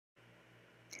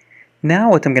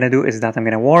Now what I'm going to do is that I'm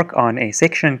going to work on a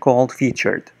section called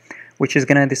featured, which is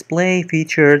going to display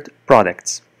featured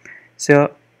products.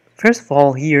 So first of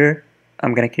all, here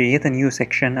I'm going to create a new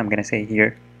section. I'm going to say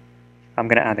here, I'm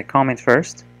going to add a comment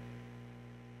first,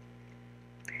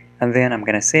 and then I'm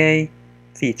going to say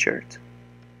featured,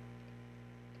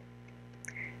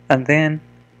 and then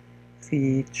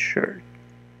featured,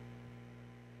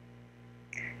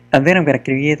 and then I'm going to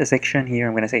create a section here.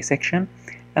 I'm going to say section,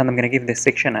 and I'm going to give this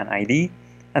section an ID,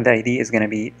 and the ID is going to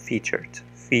be featured.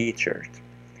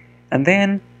 And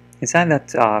then inside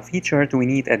that featured, we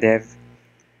need a div.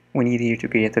 We need here to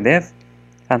create a div,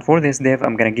 and for this div,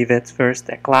 I'm going to give it first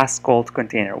a class called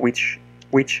container, which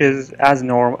is as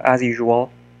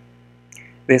usual.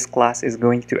 This class is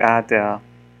going to add a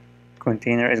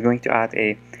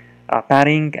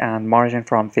padding and margin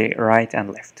from the right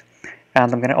and left.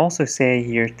 And I'm going to also say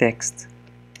here text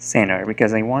center,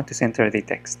 because I want to center the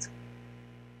text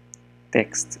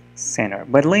center.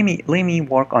 But let me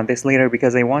work on this later,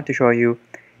 because I want to show you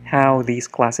how these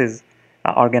classes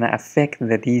are going to affect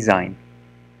the design.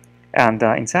 And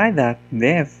inside that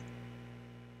div,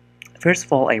 first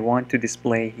of all, I want to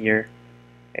display here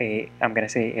I'm going to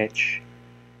say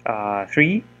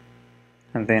h3,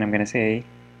 and then I'm going to say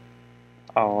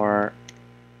our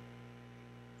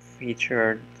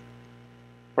featured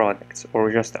products,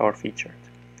 or just our featured.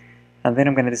 And then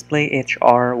I'm going to display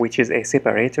HR, which is a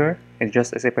separator. It's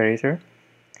just a separator.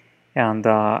 And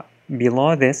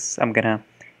below this, I'm going to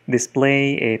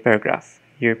display a paragraph.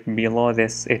 Here below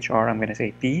this HR, I'm going to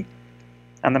say P.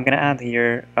 And I'm going to add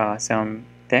here some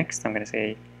text. I'm going to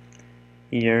say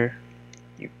here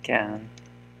you can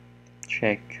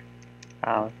check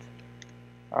out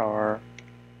our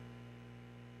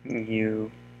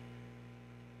new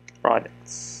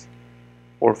products,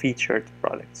 or featured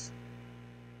products.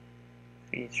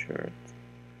 Featured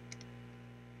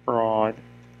products.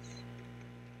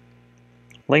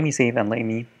 Let me save and let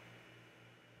me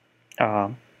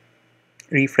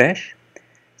refresh.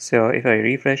 So if I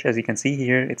refresh, as you can see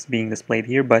here, it's being displayed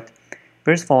here. But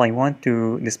first of all, I want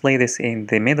to display this in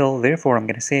the middle. Therefore, I'm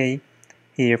going to say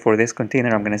here for this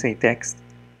container, I'm going to say text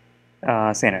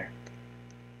center.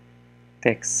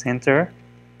 Text center.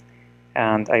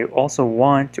 And I also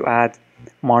want to add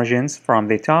margins from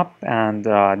the top and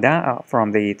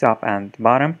from the top and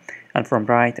bottom, and from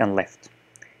right and left.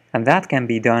 And that can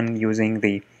be done using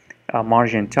the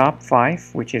margin top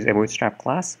 5, which is a bootstrap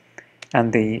class,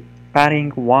 and the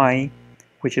padding y,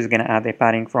 which is going to add a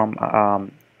padding from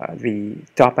the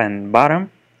top and bottom.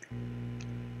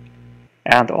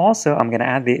 And also I'm going to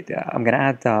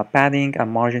add padding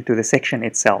and margin to the section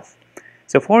itself.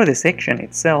 So for the section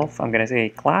itself, I'm going to say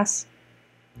class,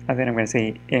 and then I'm going to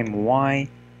say my5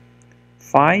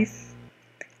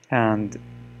 and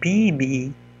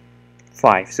pb5.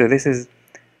 So this is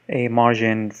a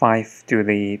margin 5 to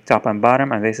the top and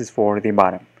bottom, and this is for the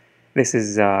bottom. This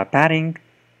is padding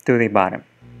to the bottom.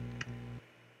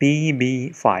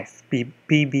 pb5,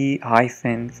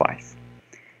 pb-5.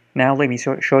 Now let me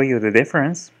show you the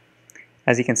difference.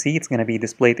 As you can see, it's going to be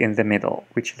displayed in the middle,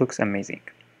 which looks amazing.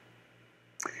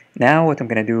 Now what I'm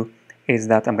going to do is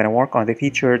that I'm going to work on the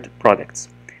featured products.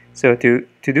 So to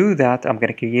do that, I'm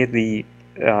going to create the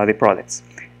products.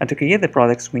 And to create the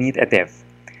products, we need a div.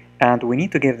 And we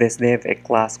need to give this div a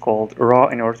class called raw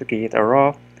in order to create a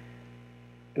raw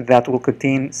that will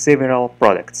contain several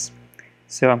products.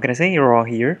 So I'm going to say raw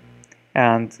here,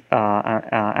 and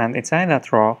inside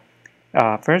that raw,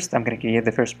 first I'm going to create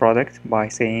the first product by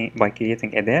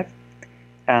creating a div,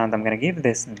 and I'm going to give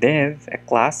this div a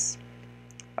class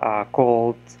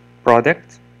called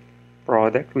product,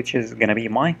 which is going to be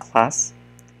my class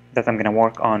that I'm going to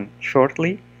work on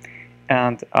shortly.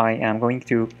 And I am going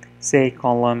to say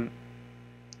column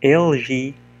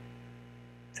LG3,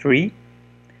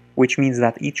 which means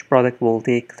that each product will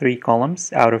take 3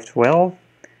 columns out of 12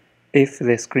 if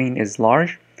the screen is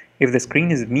large. If the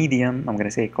screen is medium, I'm going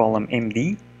to say column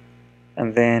MD,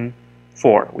 and then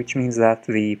 4, which means that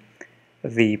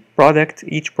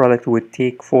each product would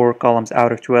take 4 columns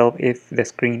out of 12 if the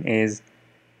screen is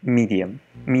medium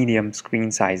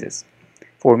screen sizes.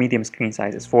 For medium screen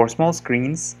sizes. For small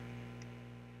screens,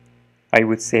 I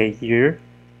would say here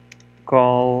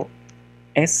call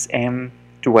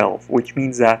SM12, which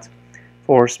means that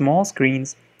for small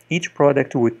screens, each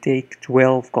product would take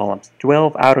 12 columns,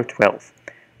 12 out of 12,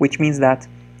 which means that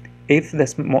if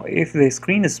the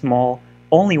screen is small,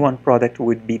 only one product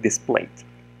would be displayed.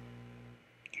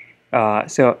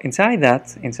 So inside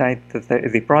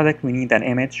the product, we need an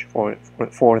image for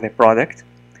the product.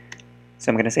 So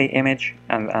I'm going to say image,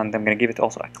 and I'm going to give it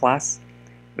also a class.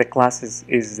 The class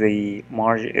is the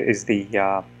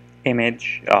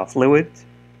image fluid,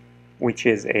 which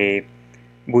is a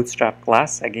bootstrap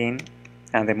class again,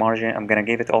 and the margin, I'm gonna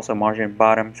give it also margin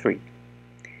bottom 3.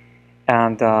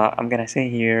 And I'm gonna say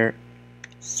here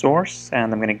source,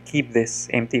 and I'm gonna keep this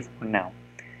empty for now.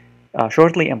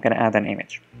 Shortly, I'm gonna add an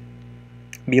image.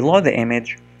 Below the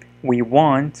image, we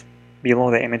want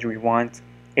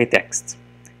a text.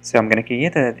 So I'm gonna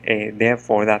create a div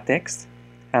for that text,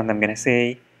 and I'm gonna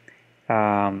say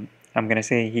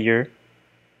here,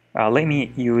 let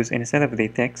me use, instead of the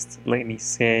text,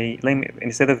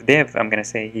 instead of div, I'm gonna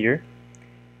say here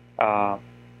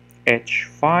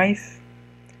h5,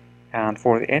 and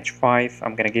for the h5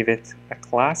 I'm gonna give it a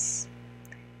class,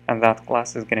 and that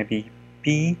class is gonna be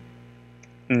p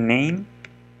name,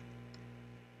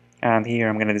 and here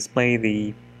I'm gonna display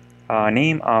the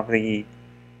name of the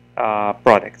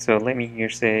product. So let me here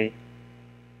say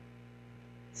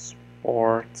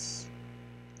sports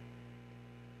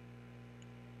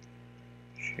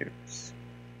shoes,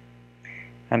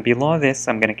 and below this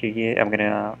I'm gonna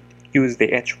use the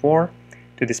h4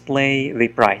 to display the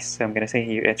price. So I'm gonna say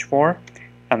here h4,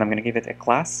 and I'm gonna give it a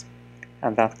class,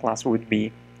 and that class would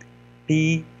be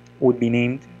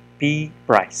named p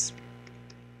price.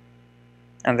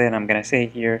 And then I'm gonna say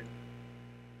here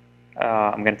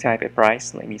I'm gonna type a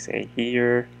price. Let me say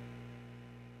here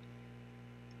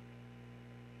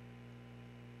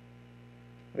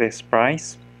this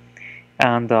price,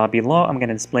 and below I'm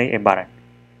gonna display a button.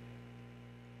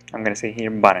 I'm gonna say here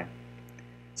button.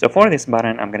 So for this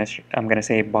button, I'm gonna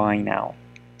say buy now,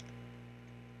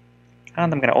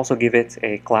 and I'm gonna also give it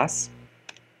a class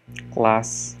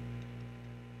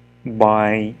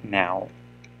buy now.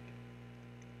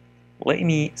 Let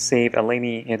me save, let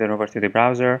me head over to the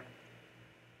browser,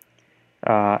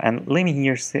 and let me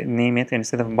here name it,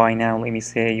 instead of buy now, let me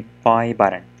say buy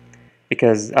button,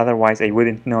 because otherwise I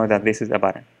wouldn't know that this is a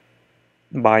button.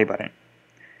 Buy button.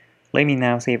 Let me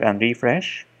now save and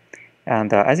refresh,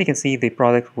 and as you can see, the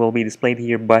product will be displayed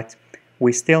here, but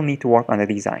we still need to work on the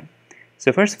design.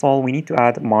 So first of all, we need to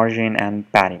add margin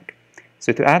and padding.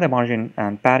 So to add a margin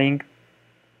and padding,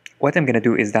 what I'm gonna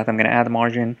do is that I'm gonna add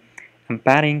margin and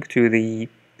padding to the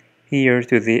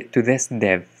to this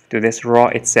div, to this raw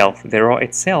itself. The raw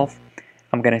itself,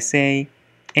 I'm gonna say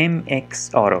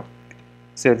mx auto.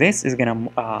 So this is gonna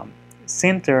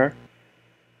center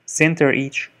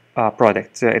each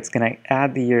product. So it's gonna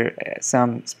add here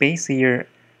some space here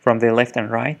from the left and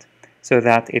right, so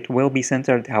that it will be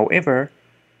centered. However,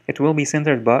 it will be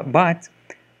centered, but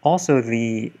also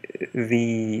there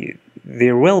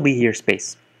will be here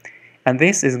space, and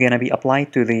this is going to be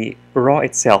applied to the raw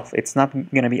itself. It's not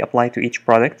going to be applied to each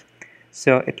product,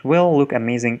 so it will look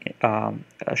amazing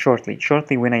shortly.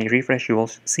 When I refresh, you will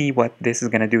see what this is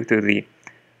going to do to the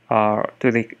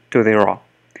raw.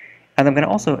 And I'm going to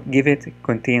also give it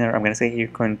container. I'm going to say here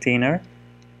container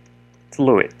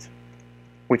fluid,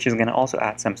 which is going to also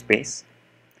add some space.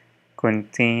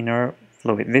 Container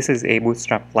fluid. This is a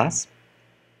bootstrap class,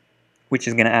 which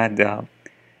is going to add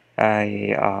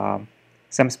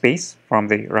some space from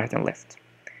the right and left,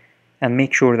 and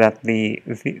make sure that the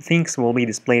things will be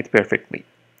displayed perfectly.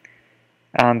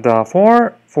 And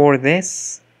for the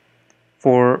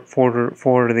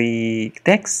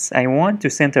texts, I want to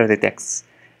center the texts,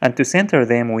 and to center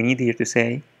them, we need here to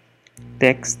say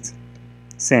text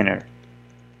center.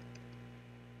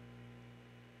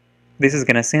 This is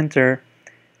going to center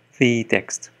the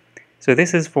text. So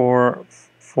this is for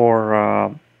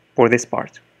this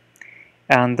part.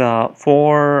 And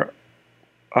for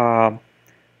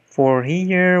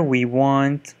here we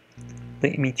want,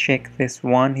 let me check this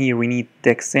one here. We need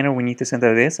text center. We need to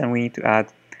center this, and we need to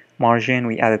add margin.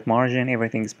 We added margin.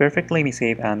 Everything is perfect. Let me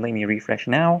save and let me refresh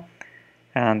now.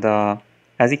 And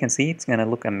as you can see, it's gonna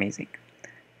look amazing.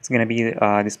 It's gonna be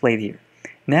displayed here.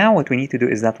 Now what we need to do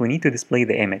is that we need to display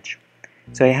the image.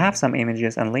 So I have some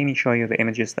images, and let me show you the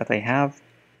images that I have.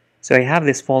 So I have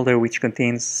this folder which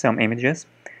contains some images.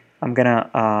 I'm gonna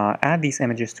add these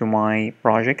images to my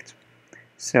project.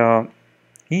 So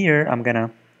here I'm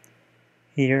gonna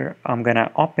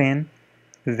open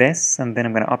this, and then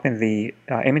I'm gonna open the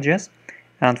images.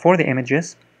 And for the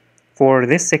images, for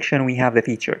this section, we have the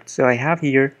featured. So I have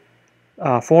here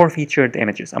 4 featured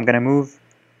images. I'm gonna move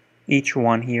each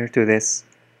one here to this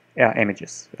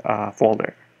images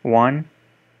folder. 1,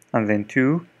 and then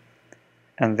 2,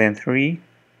 and then 3,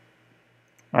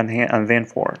 and then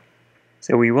 4.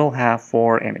 So we will have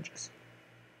 4 images.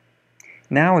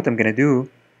 Now what I'm gonna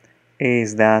do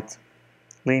is that,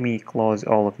 let me close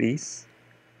all of these.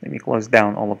 Let me close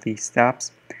down all of these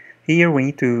tabs. Here we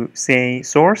need to say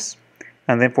source,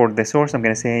 and then for the source I'm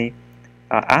gonna say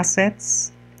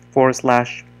assets /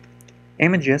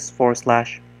 images forward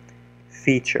slash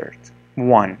featured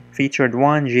one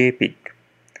JPEG.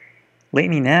 Let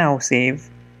me now save,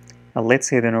 and let's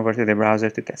head on over to the browser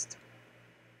to test.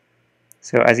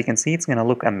 So as you can see, it's going to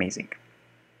look amazing.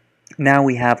 Now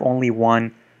we have only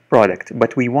one product,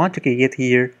 but we want to create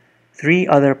here 3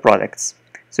 other products.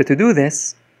 So to do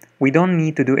this, we don't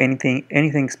need to do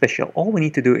anything special. All we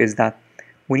need to do is that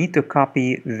we need to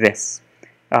copy this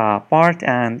part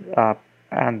and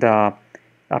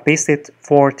paste it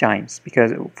 4 times,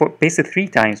 paste it 3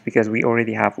 times because we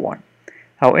already have one.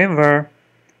 However,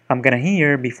 I'm gonna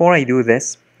here, before I do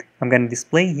this, I'm gonna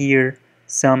display here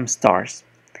some stars.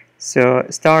 So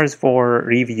stars for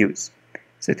reviews.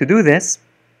 So to do this,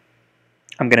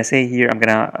 I'm gonna say here, I'm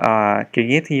gonna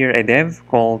create here a div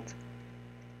called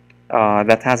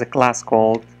that has a class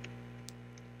called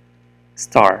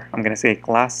star. I'm gonna say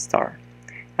class star,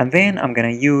 and then I'm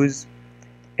gonna use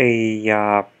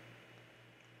a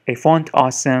font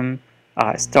awesome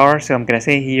star. So I'm gonna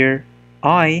say here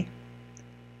I,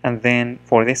 and then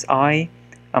for this I,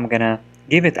 I'm gonna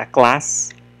give it a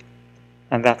class,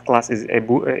 and that class is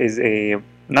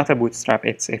not a bootstrap,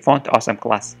 it's a font awesome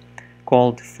class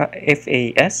called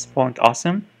FAS font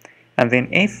awesome, and then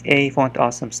FA font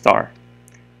awesome star,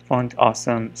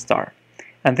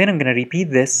 and then I'm gonna repeat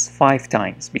this 5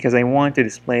 times because I want to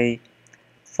display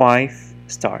 5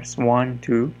 stars. 1,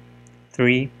 2,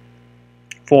 3,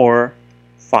 4,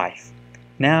 5.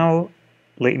 Now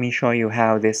let me show you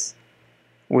how this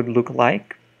would look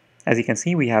like. As you can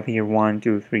see, we have here 1,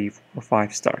 2, 3, 4,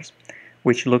 5 stars,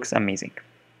 which looks amazing.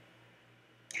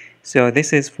 So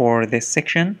this is for this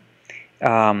section.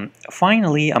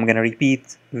 Finally, I'm gonna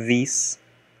repeat these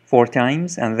 4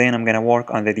 times, and then I'm gonna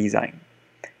work on the design.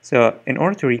 So in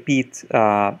order to repeat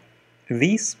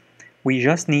these, we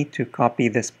just need to copy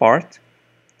this part.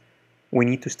 We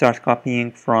need to start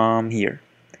copying from here.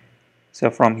 So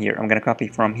from here, I'm gonna copy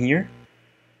from here,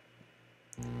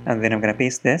 and then I'm gonna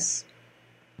paste this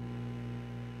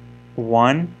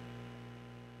 1,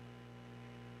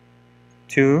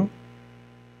 2,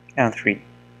 and 3,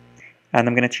 and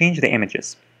I'm gonna change the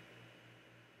images.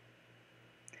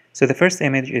 So the first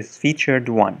image is featured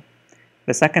 1,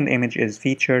 the second image is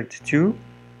featured 2,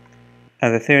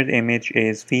 and the third image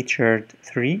is featured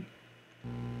 3,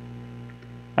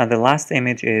 and the last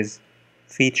image is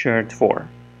featured 4.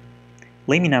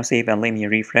 Let me now save and let me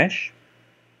refresh.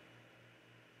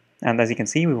 And as you can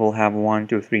see, we will have 1,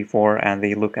 2, 3, 4, and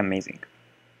they look amazing.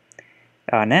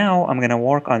 Now I'm gonna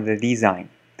work on the design.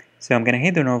 So I'm gonna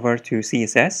head on over to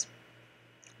CSS.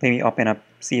 Let me open up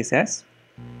CSS.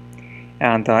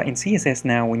 And in CSS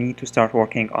now, we need to start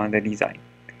working on the design.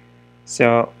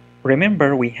 So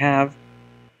remember, we have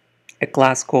a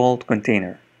class called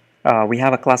container. We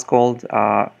have a class called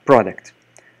product.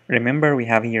 Remember, we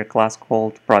have here a class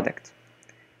called product.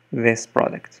 This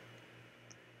product.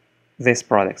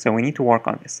 So we need to work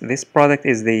on this. This product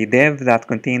is the div that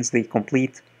contains the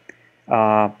complete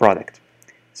product.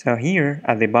 So here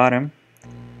at the bottom,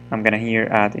 I'm gonna here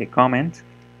add a comment,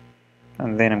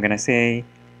 and then I'm gonna say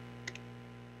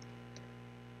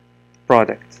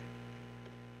product.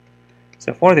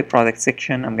 So for the product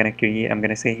section, I'm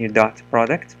gonna say here dot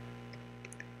product,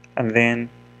 and then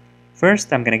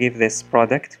first I'm gonna give this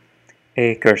product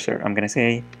a cursor. I'm gonna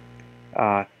say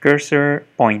cursor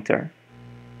pointer,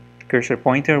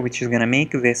 which is gonna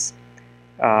make this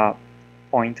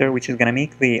pointer, which is gonna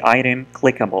make the item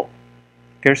clickable.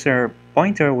 Cursor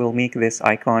pointer will make this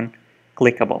icon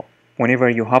clickable. Whenever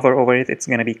you hover over it, it's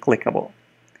gonna be clickable.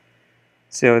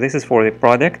 So this is for the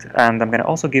product, and I'm gonna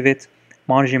also give it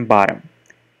margin bottom.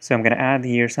 So I'm gonna add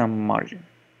here some margin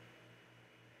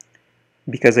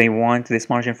because I want this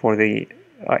margin for the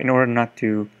in order not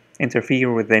to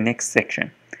interfere with the next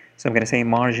section. So I'm gonna say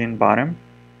margin bottom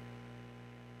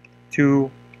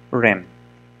to rim,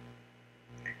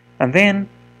 and then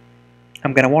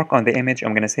I'm gonna work on the image.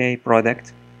 I'm gonna say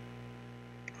product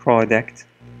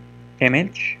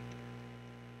image,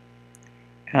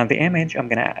 and the image, I'm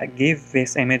gonna give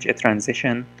this image a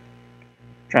transition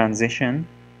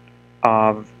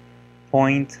of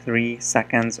 0.3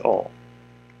 seconds all.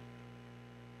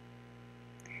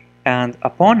 And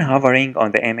upon hovering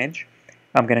on the image,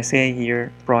 I'm gonna say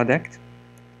here product,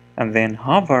 and then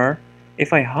hover.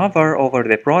 If I hover over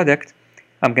the product,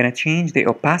 I'm gonna change the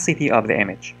opacity of the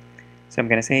image. So I'm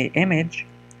gonna say image,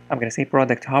 I'm gonna say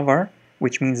product hover,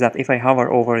 which means that if I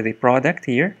hover over the product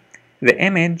here, the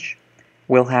image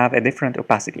will have a different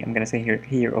opacity. I'm gonna say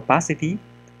here opacity,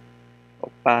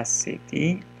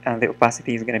 and the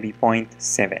opacity is gonna be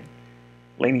 0.7.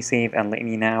 Let me save and let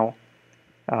me now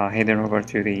head on over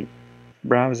to the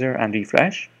browser and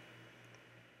refresh.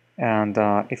 And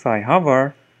if I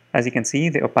hover, as you can see,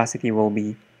 the opacity will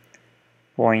be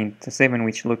 0.7,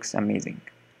 which looks amazing.